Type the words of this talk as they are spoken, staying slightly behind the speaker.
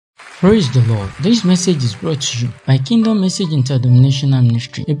Praise the Lord. This message is brought to you by Kingdom Message Interdenominational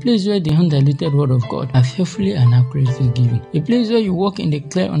Ministry, a place where the undiluted word of God are faithfully and accurately given, a place where you walk in the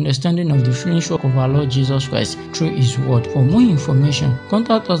clear understanding of the finished work of our Lord Jesus Christ through His word. For more information,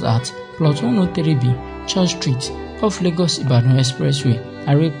 contact us at plot 103B, Church Street, off Lagos Ibadan Expressway,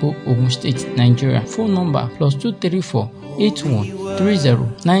 Arepo, Ogun State, Nigeria. Phone number +234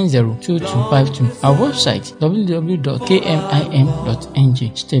 8130902252. Our website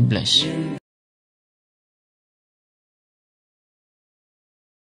www.kmim.ng. Stay blessed.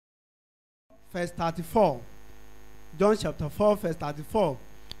 Verse 34. John chapter 4, verse 34.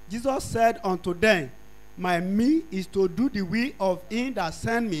 Jesus said unto them, my meat is to do the will of him that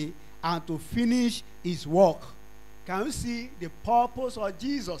sent me and to finish his work. Can you see the purpose of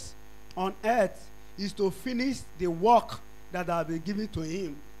Jesus on earth is to finish the work that has been given to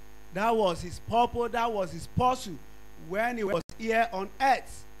him. That was his purpose, that was his pursuit when he was here on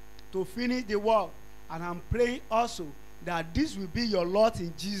earth, to finish the work. And I'm praying also that this will be your lot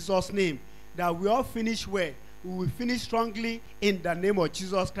in Jesus' name, that we all finish well. We will finish strongly in the name of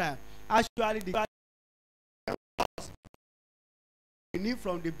Jesus Christ. Actually, the we need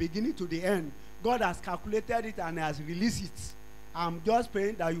from the beginning to the end. God has calculated it and has released it. I'm just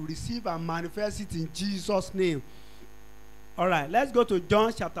praying that you receive and manifest it in Jesus' name. All right, let's go to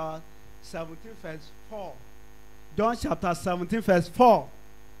John chapter 17, verse 4. John chapter 17, verse 4.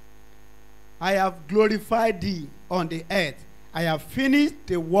 I have glorified thee on the earth. I have finished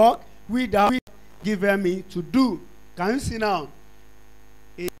the work which thou hast given me to do. Can you see now?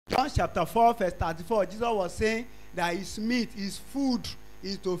 In John chapter 4, verse 34, Jesus was saying that his meat, his food,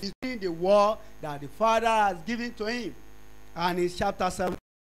 is to finish the work that the Father has given to him. And in chapter 7, he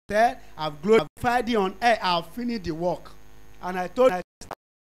said, I have glorified thee on earth. I have finished the work. And I told you, I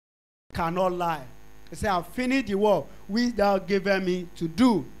cannot lie. He said, I have finished the work which thou given me to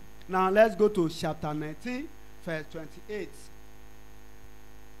do. Now let's go to chapter 19, verse 28.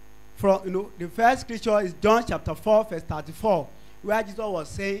 From the first scripture is John chapter 4, verse 34, where Jesus was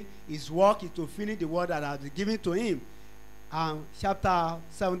saying his work is to finish the work that has been given to him. And chapter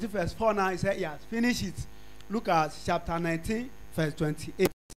 17, verse 4 now, he said he has finished it. Look at chapter 19, verse 28.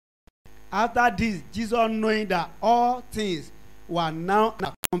 After this, Jesus, knowing that all things were now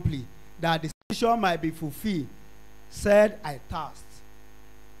accomplished, that the scripture might be fulfilled, said, I thirst.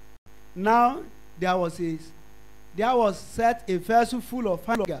 Now there was set a vessel full of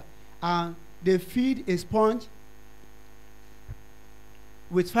vinegar, and they filled a sponge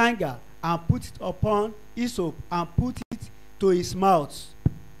with vinegar, and put it upon hyssop, and put it to his mouth.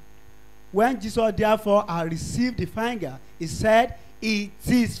 When Jesus therefore had received the vinegar, he said, it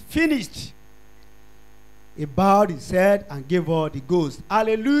is finished. He bowed his head and gave up the ghost.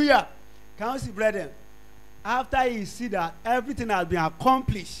 Hallelujah. Can you see, brethren? After he see that everything has been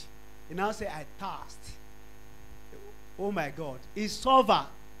accomplished, he now say, I thirst. Oh my God. He suffered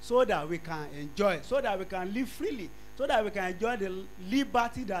so that we can enjoy, so that we can live freely, so that we can enjoy the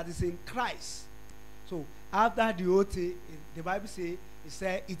liberty that is in Christ. So after the whole thing, the Bible says, it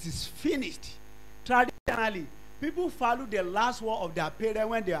said, it is finished. Traditionally, people follow the last word of their parents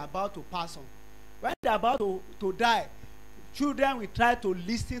when they are about to pass on. When they are about to die, children will try to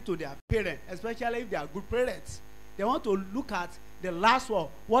listen to their parents, especially if they are good parents. They want to look at the last word,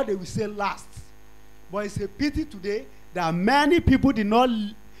 what they will say last. But it's a pity today that many people did not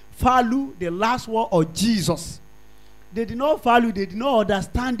follow the last word of Jesus. They did not follow, they did not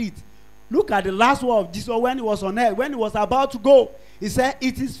understand it. Look at the last word of Jesus when he was on earth, when he was about to go. He said,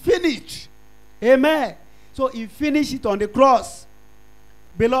 it is finished. Amen. So he finished it on the cross.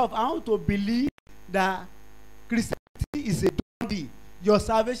 Beloved, I want to believe that Christianity is a done deal. Your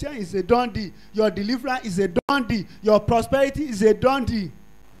salvation is a done deal. Your deliverance is a done deal. Your prosperity is a done deal.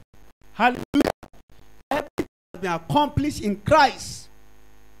 Hallelujah. Everything has been accomplished in Christ.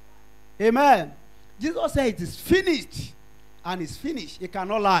 Amen. Jesus said it is finished. And it's finished. He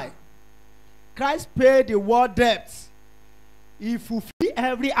cannot lie. Christ paid the world debt. He fulfilled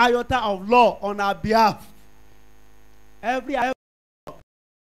every iota of law on our behalf. Every iota.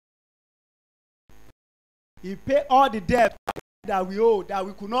 He paid all the debt that we owe, that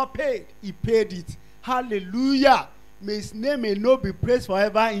we could not pay. He paid it. Hallelujah. May his name may not be praised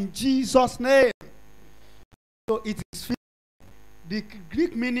forever in Jesus' name. So it is finished. The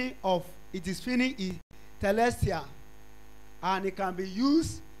Greek meaning of it is finished is telestia. And it can be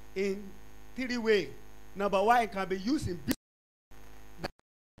used in three ways. Number one, it can be used in business.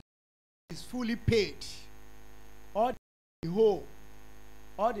 Is fully paid. All the whole,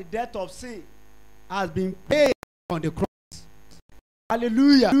 all the debt of sin has been paid on the cross.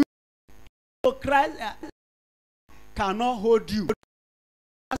 Hallelujah. So Christ cannot hold you.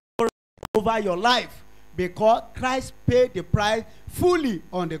 over your life because Christ paid the price fully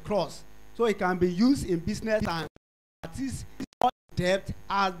on the cross. So it can be used in business and at least all debt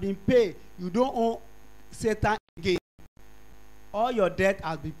has been paid. You don't owe Satan again. All your debt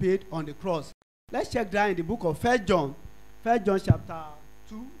has been paid on the cross. Let's check that in the book of 1 John. 1 John chapter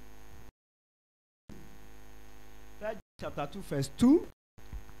 2. 1 John chapter 2 verse 2.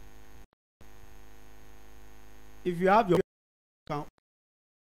 If you have your account,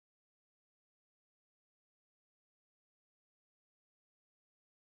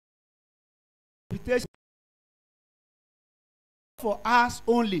 for us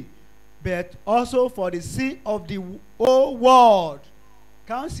only, but also for the sin of the whole world.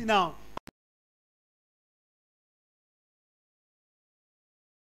 Can you see now?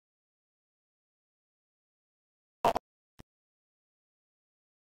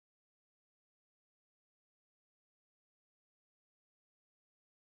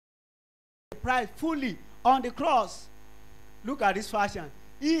 Price fully on the cross. Look at this fashion.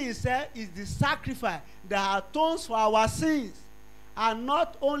 He himself is the sacrifice that atones for our sins, and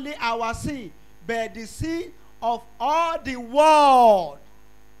not only our sin, but the sin of all the world.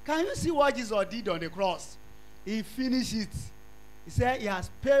 Can you see what Jesus did on the cross? He finished it. He said he has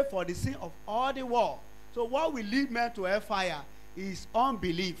paid for the sin of all the world. So what will lead men to hellfire is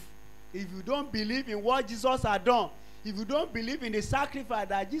unbelief. If you don't believe in what Jesus had done, if you don't believe in the sacrifice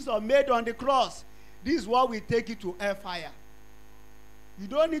that Jesus made on the cross, this is what will take you to hellfire. You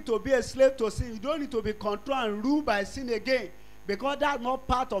don't need to be a slave to sin. You don't need to be controlled and ruled by sin again, because that's not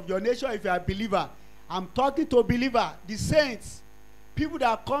part of your nature if you are a believer. I'm talking to believers, the saints, people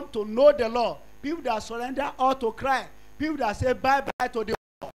that come to know the Lord, people that surrender all to Christ, people that say bye-bye to the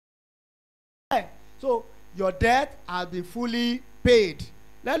world. So your debt has been fully paid.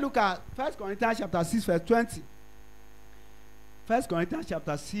 Let's look at 1 Corinthians chapter 6 verse 20. 1 Corinthians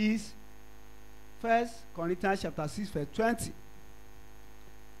chapter 6, 1 Corinthians chapter 6 verse 20.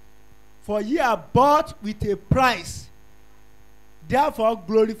 For ye are bought with a price. Therefore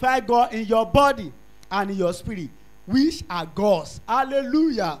glorify God in your body and in your spirit, which are God's.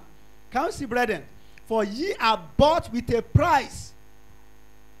 Hallelujah. Can you see, brethren? For ye are bought with a price.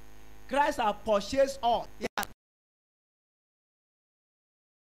 Christ has purchased all. He has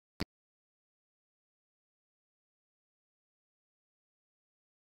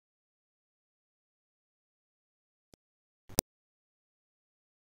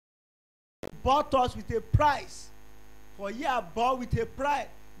bought us with a price. For ye are bought with a price.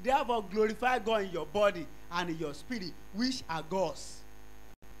 Therefore glorify God in your body and in your spirit, which are God's.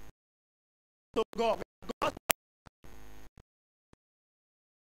 So God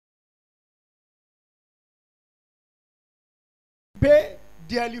paid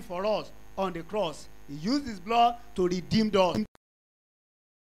dearly for us on the cross. He used his blood to redeem us.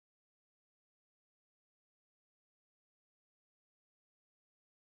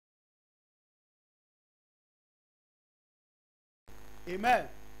 Amen.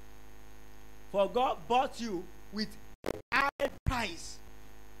 For God bought you with a high price.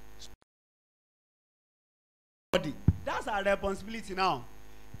 That's our responsibility now.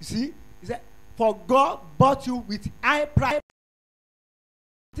 You see, he said, for God bought you with high price.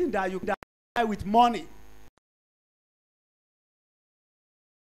 Thing that you can buy with money.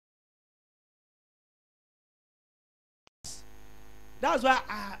 That's why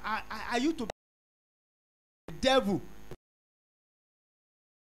I used to be the devil.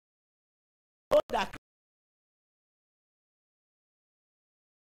 That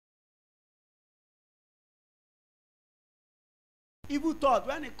evil thought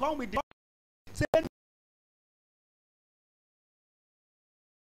when it comes with the saying,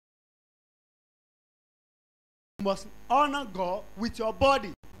 you must honor God with your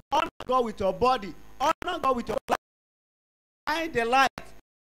body, honor God with your body, honor God with your life. Find the light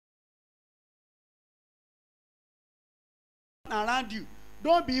around you.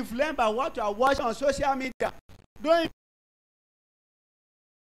 Don't be influenced by what you are watching on social media. Don't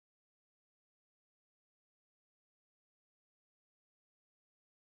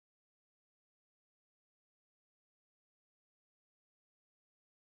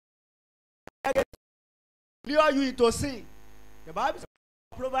lure you into sin. The Bible says,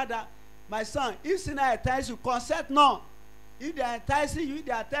 Proverbs, that my son, if sinner entice you, consent not. If they are enticing you,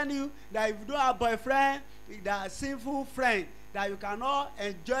 they are telling you that if you don't have a boyfriend, that are sinful friend, that you cannot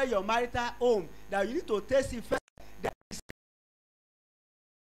enjoy your marital home, that you need to taste it first.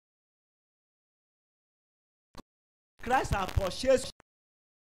 Christ has purchased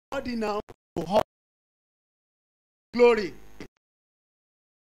body now to glory.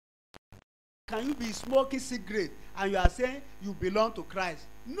 Can you be smoking cigarette and you are saying you belong to Christ?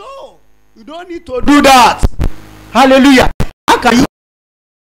 No, You don't need to do that. Hallelujah. How can you?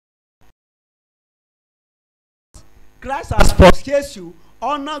 Christ has purchased you.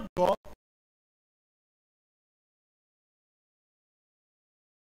 Honor God.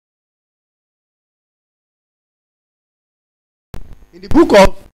 In the book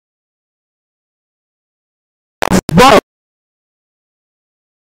of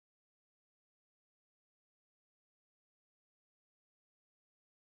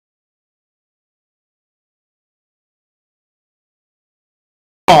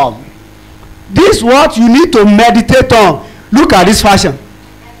this is what you need to meditate on. Look at this fashion.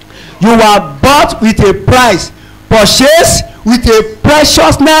 You are bought with a price, purchased with a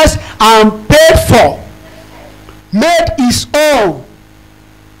preciousness, and paid for, made his own.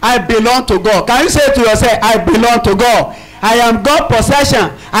 I belong to God. Can you say to yourself, I belong to God? I am God's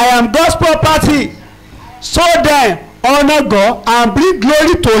possession. I am God's property. So then, honor God and bring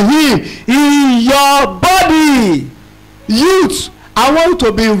glory to him in your body. Youth, I want you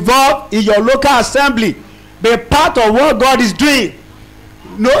to be involved in your local assembly. Be part of what God is doing.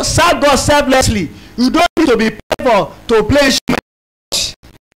 No, serve God selflessly. You don't need to be paid for to play instruments.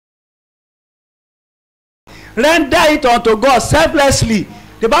 Render it unto God selflessly.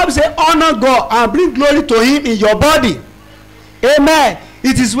 The Bible says, honor God and bring glory to him in your body. Amen.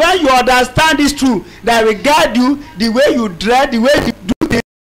 It is when you understand this truth that will guide you, the way you dress, the way you do things,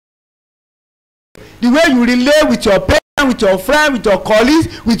 the way you relate with your parents, with your friends, with your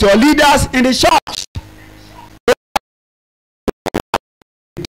colleagues, with your leaders in the church.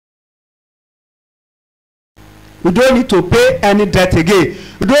 You don't need to pay any debt again.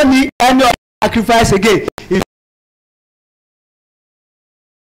 You don't need any sacrifice again.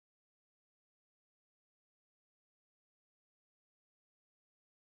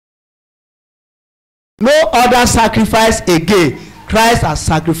 No other sacrifice again. Christ has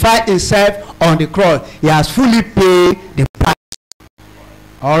sacrificed himself on the cross. He has fully paid the price.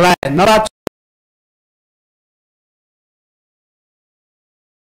 All right. Number two.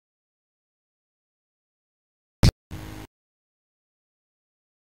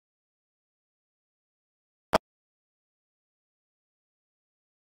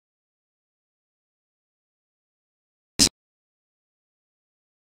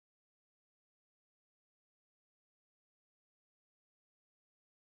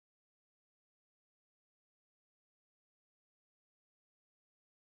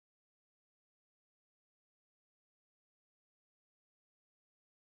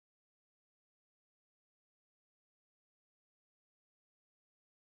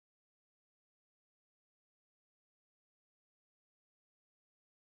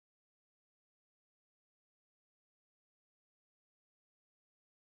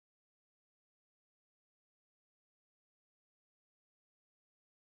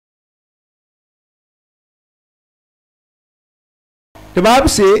 The Bible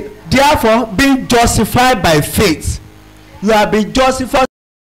says, therefore, being justified by faith, you have been justified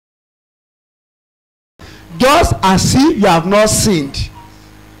just as if you have not sinned.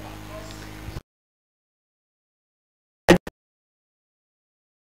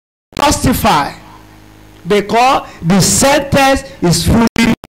 Justify, because the sentence is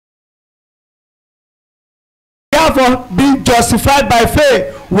fully. Therefore, being justified by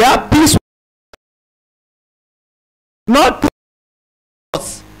faith, we have peace,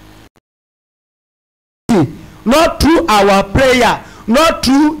 not through our prayer, not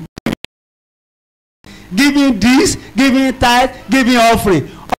through giving this, giving tithe, giving offering.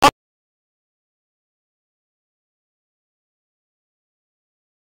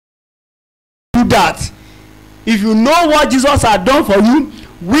 Do that. If you know what Jesus has done for you,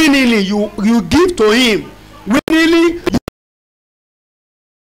 willingly you give to him. Willingly.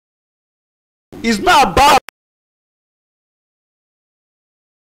 It's not about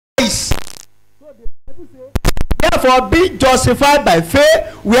peace. Therefore, being justified by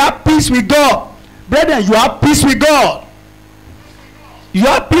faith, we have peace with God. Brethren, you have peace with God. You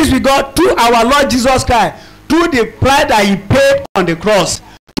have peace with God through our Lord Jesus Christ, through the price that he paid on the cross.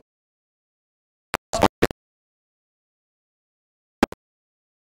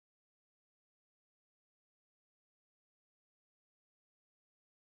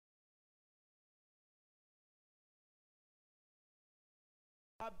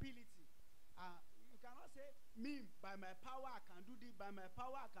 Ability. You cannot say, me, by my power I can do this, by my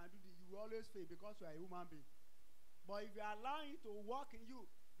power I can do this. You will always fail because you are a human being. But if you are allowing it to work in you,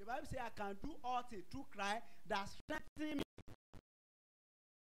 the Bible says, I can do all things through Christ that strengthens me.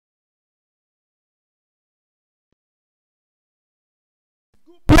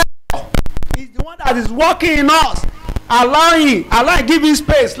 Is the one that is working in us. Allow him, give him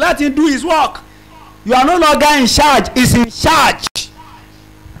space, let him do his work. You are no longer in charge, he's in charge.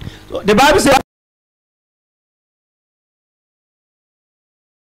 So the Bible says,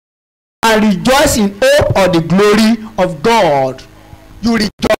 and rejoice in hope of the glory of God. You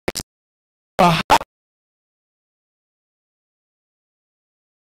rejoice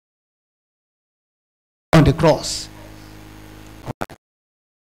on the cross.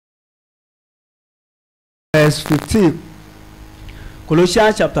 Verse 15.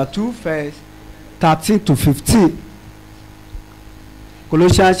 Colossians chapter 2, verse 13 to 15.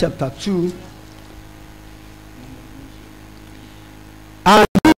 Colossians chapter 2. And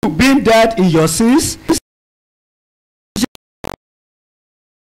you being dead in your sins,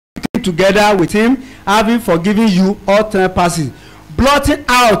 together with him, having forgiven you all trespasses, blotting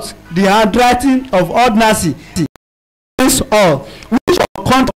out the handwriting of ordinancy, all which were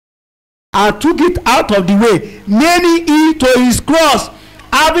contrary, and took it out of the way, nailing it to his cross,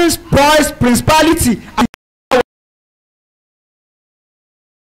 having spoiled principality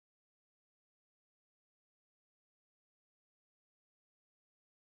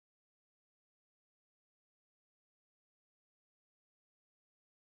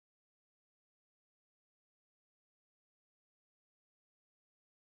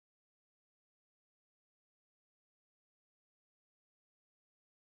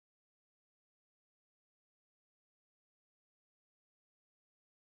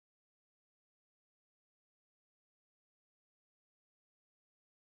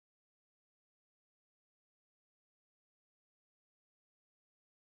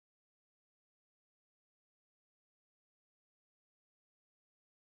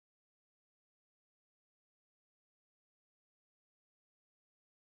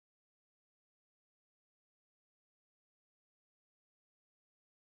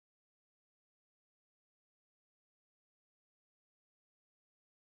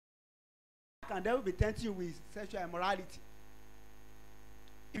and they will be tempting you with sexual immorality.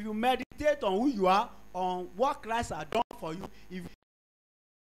 If you meditate on who you are, on what Christ has done for you, if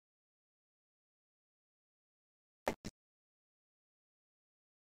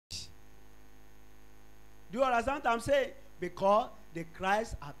do you understand what I'm saying? Because the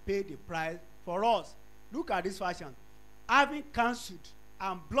Christ has paid the price for us. Look at this fashion. Having cancelled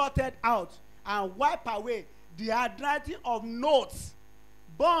and blotted out and wiped away the handwriting of notes,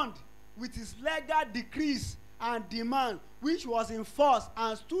 bound with his legal decrees and demand, which was in force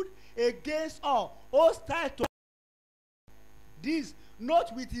and stood against all hostile to this,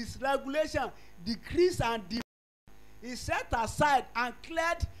 note with his regulation, decrees and demand, is set aside and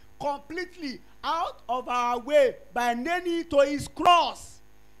cleared completely out of our way by nailing to his cross.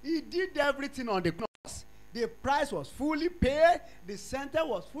 He did everything on the cross. The price was fully paid. The sentence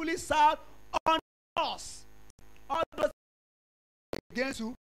was fully served on the cross. All those against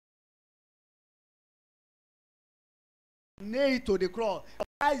you, nail to the cross.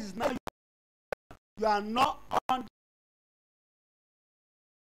 Christ is now, you are not on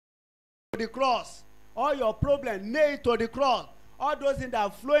the cross. All your problems, nail to the cross. All those things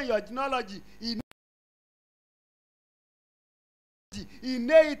that flow in your genealogy, he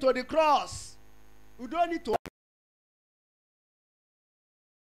nailed to the cross. You don't need to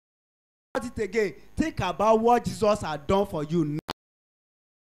it again. Think about what Jesus had done for you now.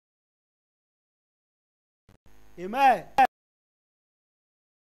 Amen.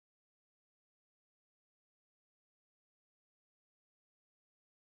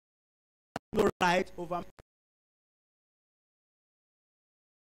 No right over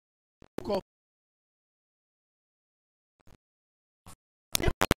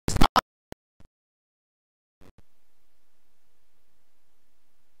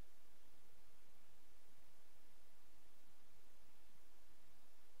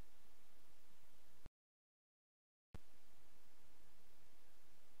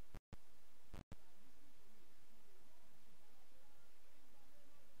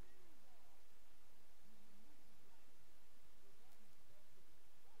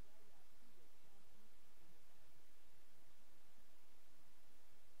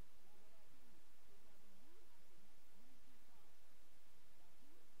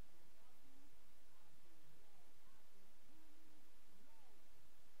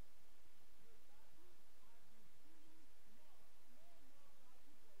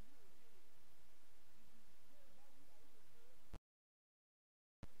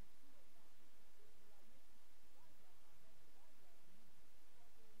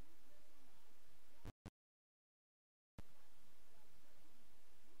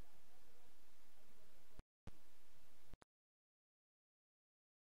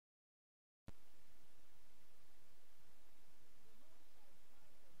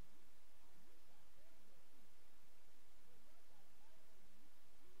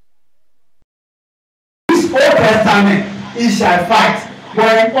Testament, he shall fight.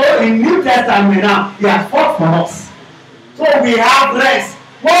 But in New Testament now, he has fought for us. So we have rest.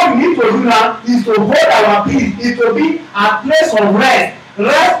 What we need to do now is to hold our peace, is to be a place of rest.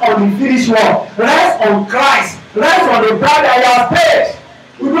 Rest on the finished work. Rest on Christ. Rest on the blood that he has paid.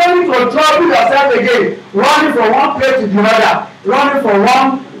 You don't need to trouble yourself again, running from one place to the other, running from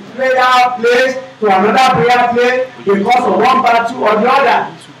one prayer place to another prayer place because of one battle or the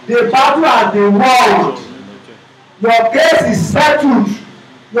other. The battle has been won. Your case is settled.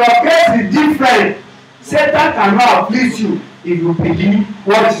 Your case is different. Satan cannot afflict you if you believe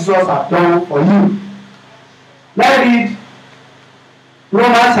what Jesus has done for you. Let's read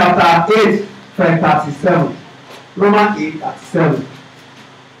Romans chapter 8, verse 37. Romans 8, 37.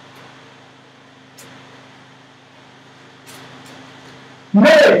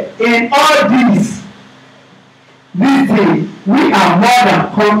 Nay, in all these things, we are more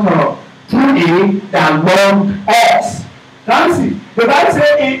than conquerors through him that loved us. Can you see? The Bible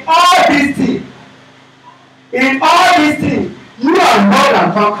says, in all these things, you are more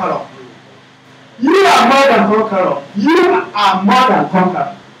than conquerors. You are more than conquerors. You are more than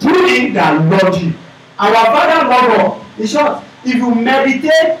conquerors through him that loved you. Our Father loved us. In short, if you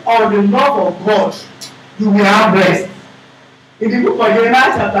meditate on the love of God, you will have rest. In the book of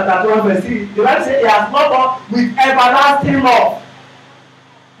Jeremiah chapter 31 verse 3, the Bible says he has loved us with everlasting love.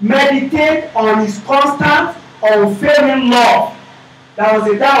 Meditate on his constant, unfailing love. That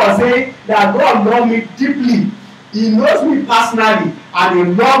was the time I was saying that God loved me deeply. He knows me personally and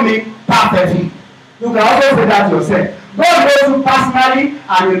he loves me perfectly. You can also say that yourself. God knows you personally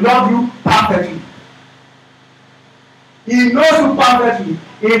and he loves you perfectly. He knows you perfectly.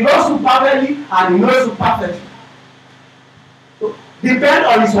 He knows you perfectly and he knows you perfectly. So, depend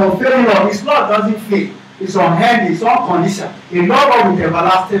on his unfailing love. His love doesn't fail. It's unending. It's unconditional. He loves us with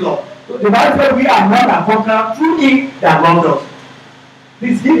everlasting love. So the Bible says we are more than conquerors through him that loved us.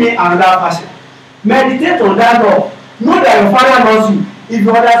 Please give me another version. Meditate on that love. Know that your Father loves you. If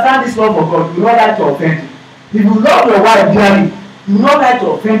you understand this love of God, you will not like to offend him. If you love your wife dearly, you will not like to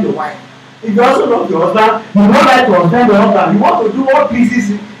offend your wife. If you also love your husband, you will not like to offend your husband. You want to do what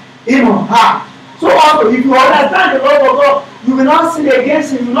pleases him or her. So also, if you understand the love of God, you will not sin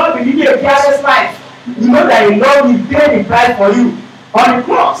against him. You will not be living a careless life. You know that he loved you, paid the price for you on the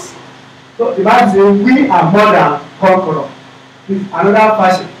cross. So the Bible says we are more than conquerors. Another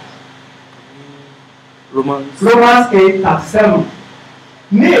version. Romans 8, 37.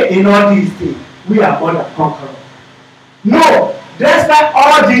 Nay, in all these things, we are more than conquerors. No, despite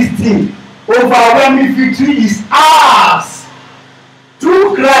all these things, overwhelming victory is ours.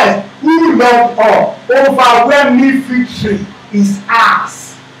 Through Christ, who loved all, overwhelming victory is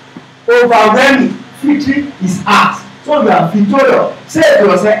ours. Overwhelming victory is ours. So you are victorious. Say to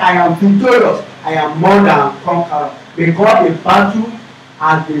yourself, I am victorious. I am more than conqueror. Because the battle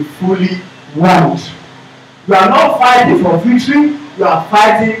has been fully won. You are not fighting for victory, you are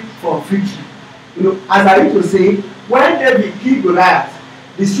fighting for victory. You know, as I used to say, when David killed Goliath,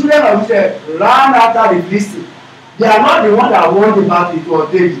 the children of Israel ran after the Philistines. They are not the one that won the battle, it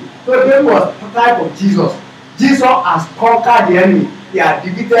was David. So David was the type of Jesus. Jesus has conquered the enemy. He has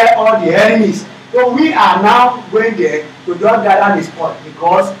defeated all the enemies. So we are now going there to just gather the spot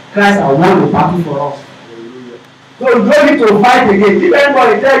because Christ has won the battle for us. So you don't need to fight again. If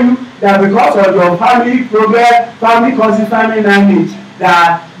anybody tell you that because of your family progress, family constant, family language,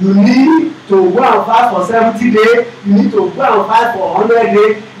 that you need to go and fast for 70 days, you need to go and fast for 100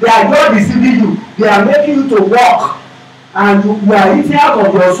 days, they are not deceiving you. They are making you to work and you are eating out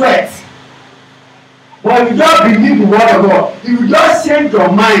of your sweat. But you just believe the word of God. If you just change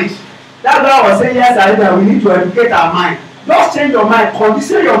your mind, that's why I was saying yesterday that we need to educate our mind. Just change your mind,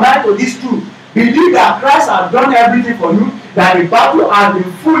 condition your mind to this truth. Believe that Christ has done everything for you, that the battle has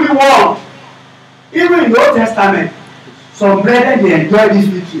been fully won. Even in the Old Testament, some brethren they enjoy this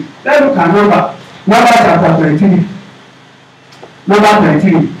victory. Let's look at Numbers chapter 23. Numbers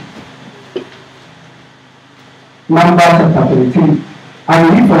 23. Numbers chapter 23. I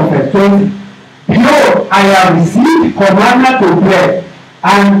read from verse 20. Behold, I have received commandment to pray,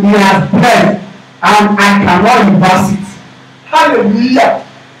 and he has blessed, and I cannot reverse it. Hallelujah.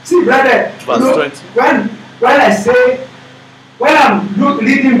 See, brother, you know, when I say, when I'm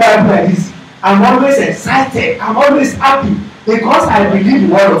reading Bible like this, I'm always excited. I'm always happy because I believe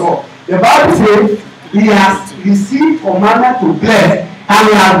the word of God. The Bible says he has received commandment to bless, and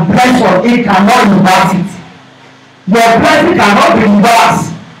he has blessed for it cannot reverse it. Your blessing cannot be reversed.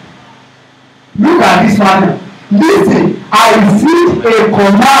 Look at this one. Listen, I received a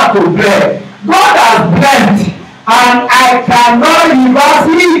command to bless. God has blessed, and I cannot reverse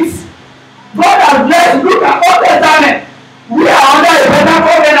it. God has blessed. Look at Old Testament. We are under a better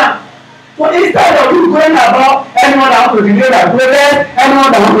covenant. So instead of you going about anyone that wants to delay their progress,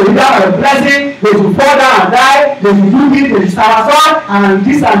 anyone that wants to delay their blessing, they should fall down and die, they should do this, they should somersault, and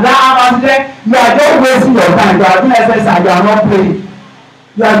this and that accident, you are just wasting your time. You are doing exercise, you are not praying.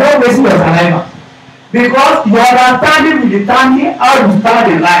 You are just wasting your saliva. Because your understanding will determine how you stand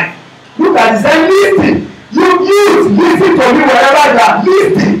in life. Look at the same listen. You use listen to me wherever you are.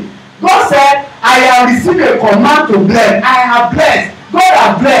 Listen. God said, I have received a command to bless. I have blessed. God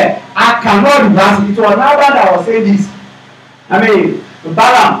has blessed. I cannot reverse it. It was Laban that was saying this.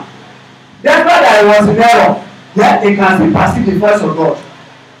 Balaam. That's why that he was in error. Yet he can still perceive the voice of God.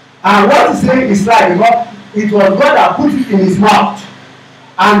 And what he's saying is right because it was God that put it in his mouth.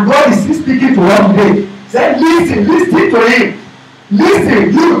 And God is still speaking to us today. He said, listen to him.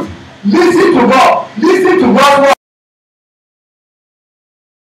 Listen, youth. Listen to God. Listen to God's word.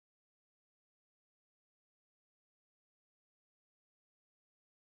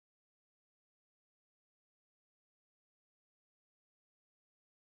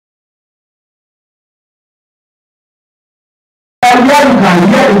 Where you can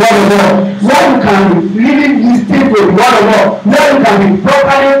hear the word of God, where you can really listen to the word of God, where you can be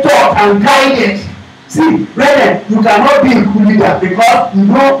properly taught and guided. See, brethren, you cannot be a good leader because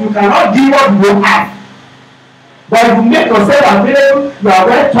you cannot give what you don't have. But if you make yourself available, you are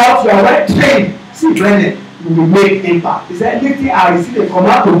well taught, you are well trained. See, brethren, you will make impact. He said, listen, I received a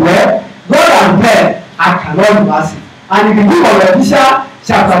command to bless. God has blessed, I cannot reverse it. And in the book of Ephesians,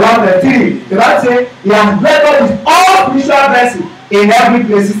 chapter 1 verse 3, the Bible says, he has blessed us with all spiritual blessings in every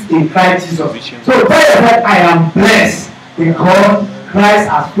place in Christ Jesus. So tell yourself, I am blessed because Christ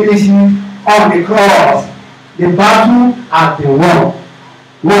has finished on the cross. The battle has been won.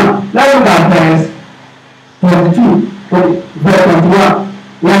 Now, let's look at verse 22, verse 21.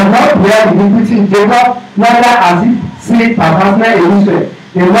 He has not dwelt iniquity in Jacob, neither has he seen perverseness in Israel.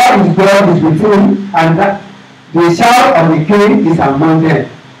 The Lord his God is with him, and that the shout of the king is among them.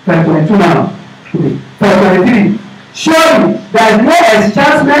 Verse 22 now. Verse 23. Surely there is no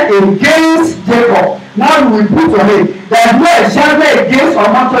enchantment against Jacob. Now we will put on it. There is no enchantment against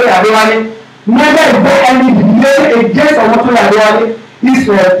OMOTOYE. Neither is there any divination against OMOTOYE.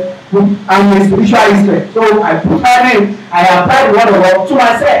 Israel and his spiritual Israel. So I put my name. I apply the word of God to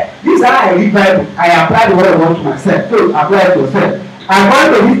myself. This is how I read Bible. I apply the word of God to myself. So apply it to yourself.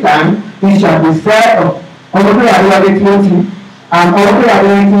 According to this time, it shall be said of OMOTOYE Timothy and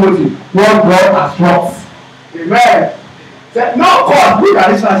OMOTOYE Timothy what God has wrought. Amen. No God, look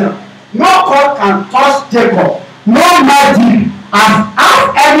at this version. No God can touch Jacob. No magic has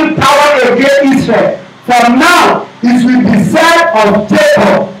any power against Israel. From now, it will be said of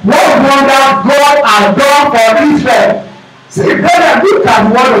Jacob, what wonders God has done for Israel. See, brother, look at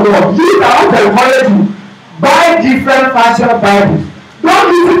the word of God. You I want to encourage you. Buy different fashion Bibles. Don't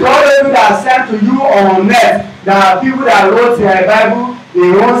listen to all the people that are sent to you on net. There are people that wrote a Bible, they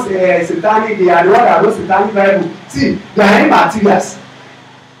wrote satanic, they are the one that wrote satanic Bible. See, they are materials.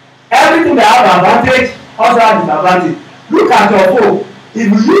 Everything they have advantage also has disadvantage. Look at your phone. If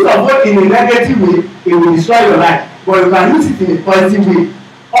you use your phone in a negative way, it will destroy your life. But you can use it in a positive way.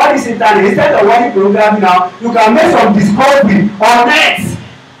 All this internet, instead of watching programming now, you can make some discovery on net.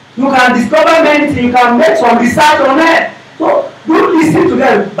 You can discover many things. You can make some research on net. So don't listen to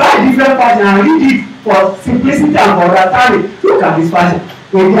them. Buy different fashion and read it for simplicity and for understanding. Look at this fashion.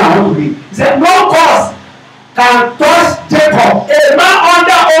 Maybe I want to read. He said, no cause can touch Jacob, a man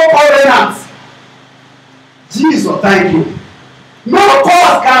under all covenants. Jesus, thank you. No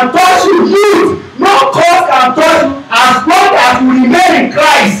cause can touch you, youth. No cause can touch you as long as you remain in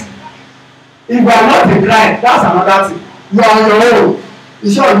Christ. If you are not in Christ, that's another thing. You are on your own.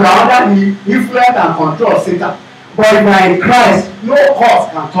 In short, you are under the influence and control of Satan. But if you are in Christ, no cause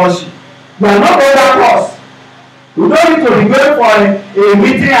can touch you. You are not under cause. You don't need to be going for a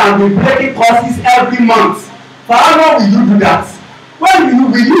meeting and be breaking courses every month. For how long will you do that?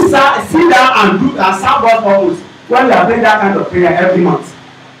 When will you sit down and do and serve God's purpose? When you are praying that kind of prayer every month.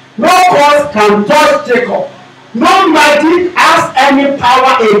 No cause can touch Jacob. No magic has any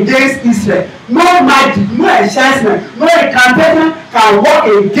power against Israel. No magic, no enchantment, no incantation can work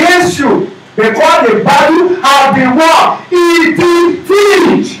against you because the battle has been won. It is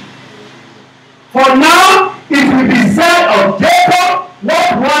finished. For now, it will be said of Jacob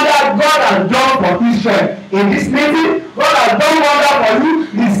what wonder God has done for Israel. In this meeting, God has done wonder for you.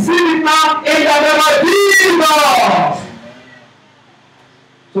 Receive it now in the name of Jesus.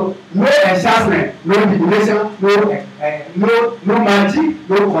 So no enchantment, no divination, no magic,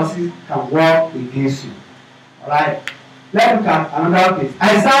 no causes can work against you. Alright. Let's look at another place.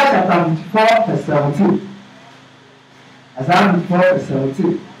 Isaiah chapter 54 verse 17. Isaiah 54 verse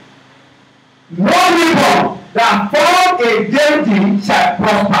 17. No weapon that form against thee shall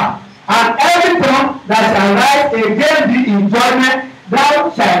prosper, and every tongue that shall rise against thee in judgment thou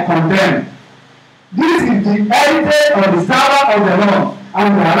shalt condemn. This is the heritage of the servant of the Lord, and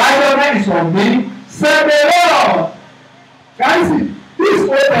the righteousness is of me, said the Lord. Can you see? This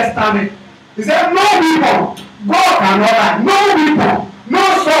Old Testament. He said, no weapon, God cannot lie, no weapon, no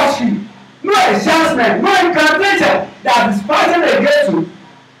sorcery, no enchantment, no incantation that is fighting against you,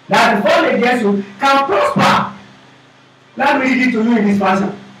 that is fighting against you, can prosper. Let me read it to you in this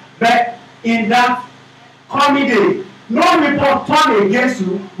fashion. But in that coming day, no weapon turned against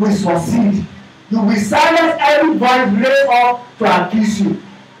you will succeed. You will silence every voice raised up to accuse you.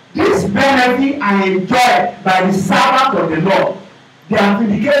 This benefit I enjoy by the servant of the Lord. Their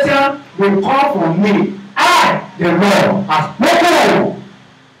vindication will come from me. I, the Lord, have spoken.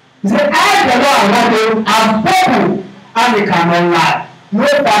 He said, I, the Lord, have spoken, and they cannot lie. No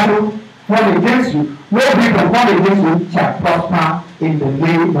battle formed against you, no people formed against you shall prosper in the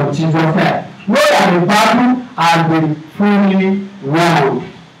name of Jesus Christ. Know that the battle has been fully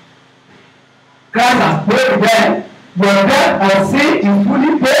won. Christ has paid them. Your debt of sin is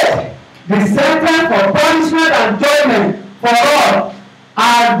fully paid. The sentence for punishment and judgment for all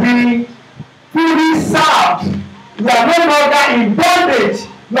has been fully served. You are no longer in bondage.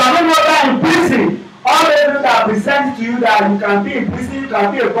 You are no longer in prison. All the people that present to you that you can be in prison, you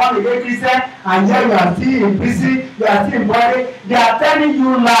can be a born again Christian, and yet you are still in prison, you are still in bondage. They are telling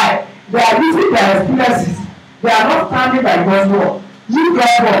you lies. They are using their experiences. They are not standing by God's word. You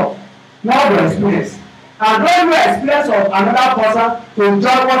God's word, not your experience. And don't use the experience of another person to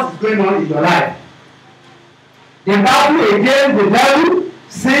judge what is going on in your life. The battle against the devil,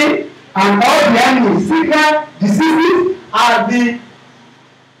 sin, and all the enemies, sickness, diseases, have been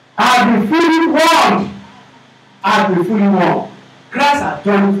fully won. Have been fully won. Christ has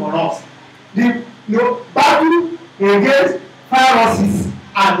done it for us. The battle against viruses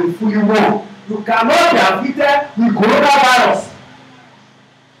has been fully won. You cannot be afflicted with coronavirus.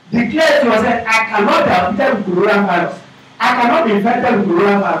 Declare to yourself, I cannot be afflicted with coronavirus. I cannot be infected with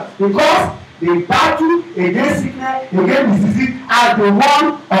coronavirus because the battle against sickness, against disease has been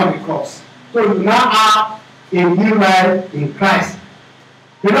won on the cross. So you now have a new life in Christ.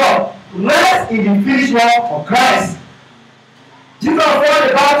 You know, rest in the finished work of Christ. Jesus fought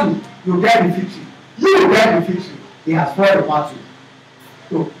the battle, you get the victory. You get the victory. He has fought the battle.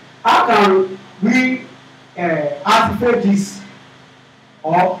 So how can we activate this?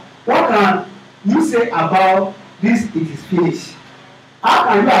 Or what can you say about this? It is finished. How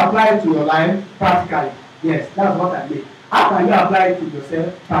can you apply it to your life practically? Yes, that's what I mean. How can you apply it to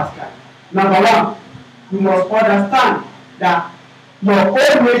yourself practically? Number one, you must understand that your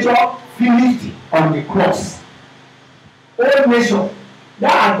old nature finished on the cross. Old nature,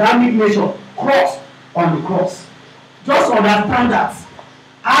 that Adamic nature, crossed on the cross. Just understand that.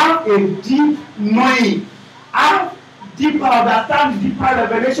 Have a deep knowing. Have deeper understanding, deeper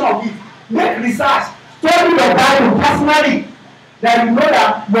revelation of it. Make research. Study your Bible personally. Then you know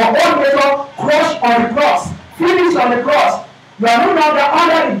that your own nature crushed on the cross, finished on the cross. You are no longer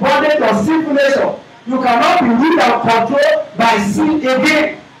under the bondage of sinful nature. You cannot be ruled and controlled by sin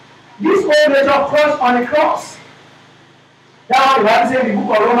again. This old nature crushed on the cross. That's what the Bible says in the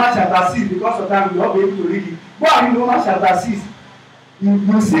book of Romans chapter 6. Because of time, you will not be able to read it. Go and read Romans chapter 6.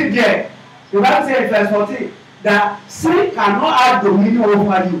 You see there. The Bible says in verse 14 that sin cannot have dominion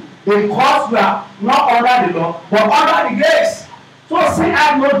over you because you are not under the law but under the grace. So sin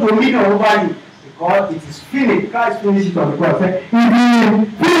has no dominion over you because it is finished. Christ finished it on the cross. It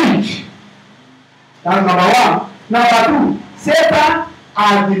is finished. That's number one. Number two, Satan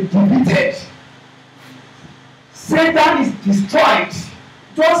has been defeated. Satan is destroyed.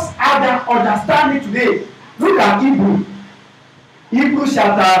 Just have that understanding today. Look at Hebrew. Hebrews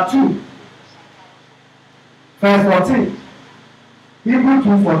chapter 2, verse 14. Hebrews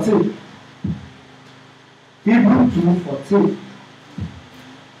 2:14. Hebrews 2:14.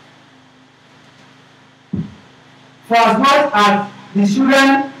 For as much as the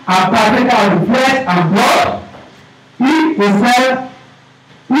children are partakers of the flesh and blood, he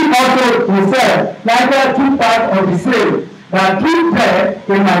also himself likewise took part of the same, that through death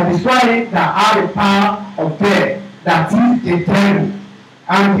he might destroy it that have the power of death, that is the devil,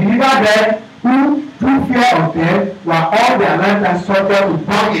 and deliver them who through fear of death were all their lifetime subject to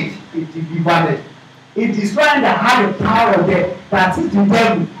bondage. It delivered them. It destroyed that had the power of death, that is the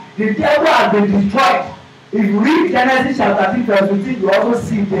devil. The devil has been destroyed. If you read Genesis chapter 3 verse 15, you also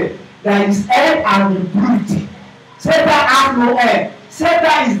see there that his head has been bruised. Satan has no end.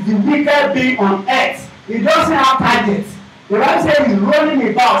 Satan is the wicked being on earth. He doesn't have targets. The Bible says he's rolling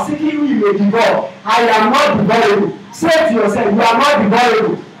about, seeking who he may devour. I am not devourable. Say to yourself, you are not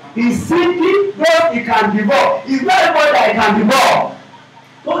devourable. He's seeking those he can devour. He's not everybody that he can devour.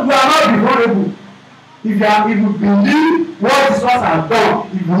 So you are not devourable. If you believe what Jesus has done,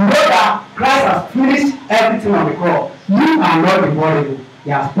 if you know that Christ has finished everything on the cross, you are not devourable. He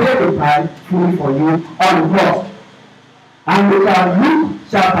has paid the price fully for you on the cross. And we can Luke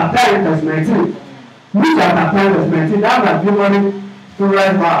chapter 10 verse 19. Luke chapter 10 verse 19. That's my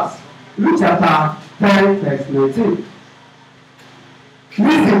favorite verse. Luke chapter 10 verse 19.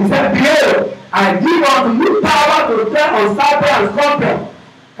 Listen, he said, behold, I give unto you power to tread on serpents and scorpions.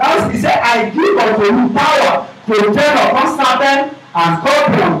 Because he said, I give unto you power to tread upon serpents and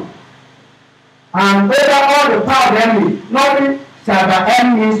scorpions. And over all the power of the enemy, nothing shall by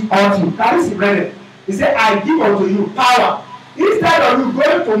enemies hurt you. Can you see, brethren? He said, I give unto you power. Instead of you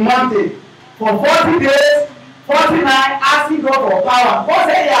going to mountain for 40 days, 49, asking God for power. God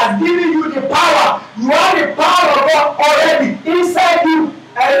said he has given you the power. You have the power of God already inside you.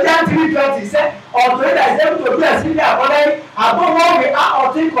 Ephesians 3:20 said, unto it that is able to do exceedingly abundantly above what we are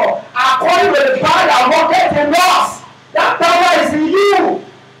or think of, according to the power that worketh in us. That power is in you.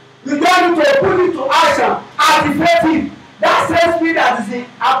 You don't need to put it to action. Activate it. That same spirit that is in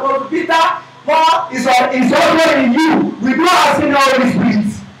Apostle Peter, Paul is also in you. We do have seen the Holy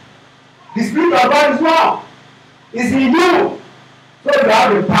Spirit. The Spirit of God is one. It's in you. So you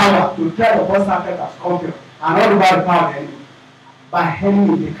have the power to tread upon serpents and scorpions and all about the power of the enemy. By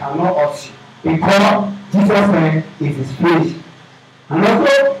enemy they cannot hurt you. Because Jesus said it is finished. And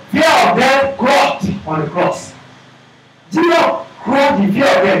also fear of death crushed on the cross. Jesus crushed the fear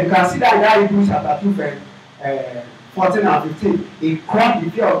of death. You can see that in that Hebrews chapter 2 verse 14 and 15. He crushed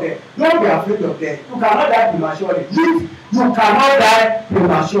the fear of death. Don't be afraid of death. You cannot die prematurely. You cannot die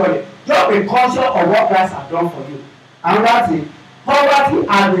prematurely. Just be conscious of what Christ has done for you. Another thing, poverty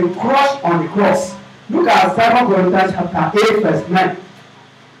has been crushed on the cross. Look at 2 Corinthians chapter 8 verse 9.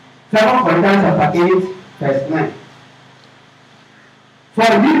 2 Corinthians chapter 8 verse 9.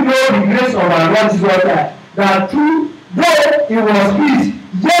 For you know the grace of our Lord Jesus Christ, that through though he was rich,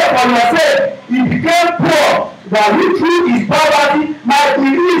 yet for your sake he became poor, that we through his poverty might be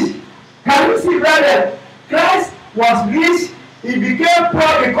rich. Can you see, brethren? Christ was rich, he became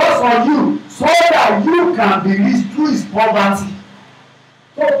poor because of you, so that you can be rich through his poverty.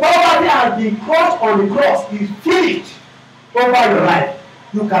 So poverty has been crushed on the cross. It's finished over your life.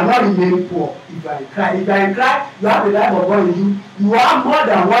 You cannot remain poor if you are in Christ. If you are in Christ, you have the life of God in you. You are more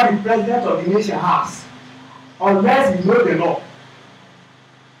than what the president of the nation has. Unless you know the law.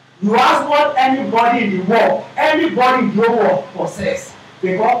 You ask what anybody in the world, anybody in the world possess.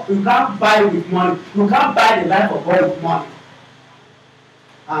 Because you can't buy with money. You can't buy the life of God with money.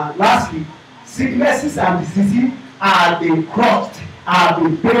 And lastly, sicknesses and diseases are being crushed, are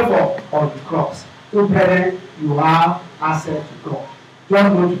being paid for on the cross. So brethren, you have access to God.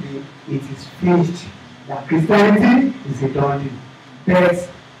 Just know today, it is finished. That Christianity is a done deal. But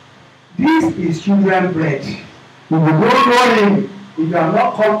this is children bread. If you don't know him, if you have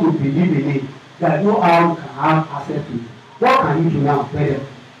not come to believe in him, there is no how you can have access to him. What can you do now, brethren?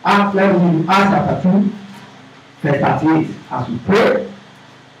 Acts chapter 2, verse 38. As we pray,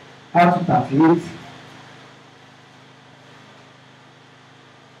 Acts 38.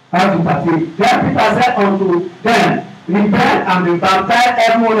 Acts 38. Then Peter said unto them, repent and be baptized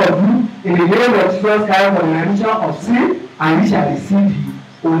every one of you in the name of Jesus Christ for the remission of sin, and ye shall receive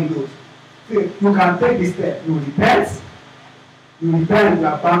the Holy Ghost. So you can take this step. You repent, you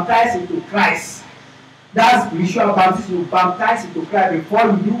are baptized into Christ. That's spiritual baptism. You baptize into Christ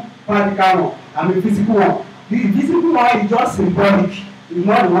before you do practical one. I mean physical one. The physical one is just symbolic. It's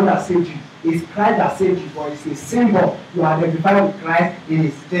not the one that saved you. It's Christ that saved you, but it's a symbol. You identify with Christ in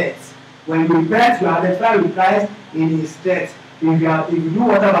his death. When you repent, you identify with Christ in his death. If you do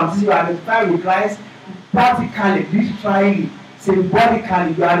water baptism, you identify with Christ practically, literally,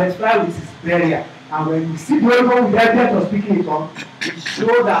 symbolically. You identify with his burial. And when you see the Holy Ghost with evidence of speaking in tongues, it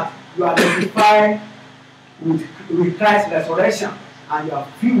shows that you identify with Christ's resurrection, and you are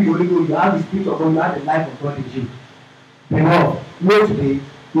filled with the Holy Ghost. You have the Spirit of God, you have the life of God in you. Beloved, know today,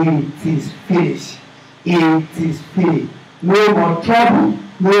 it is finished. It is finished. No more trouble,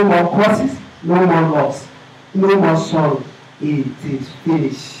 no more crosses, no more loss, no more sorrow. It is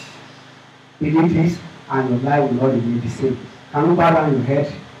finished. Believe this, and your life will not remain the same. Can you bow down your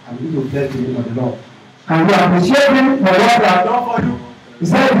head and begin to bless the name of the Lord? Can you appreciate him for what he has done for you? He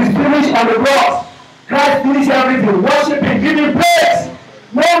said it is finished on the cross. Christ finished everything. Worship him, give him praise.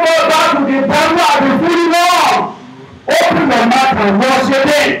 No more back to the battle and the fully long.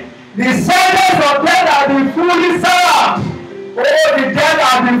 The sentence of death has been fully served. Oh, the debt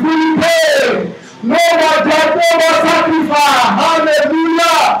has been fully paid. No more death, no more sacrifice.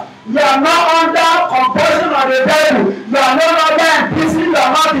 Hallelujah. You are not under compulsion of the devil. You are no longer in prison. You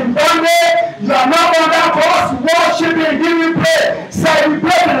are not in bondage. You are not under cross worshiping, giving praise.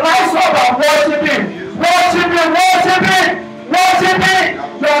 Celebrate, rise up and worshiping. Worshiping, worshiping, worshiping.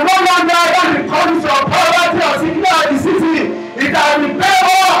 You are no longer under the condition of poverty or sickness or disease. It has been paid.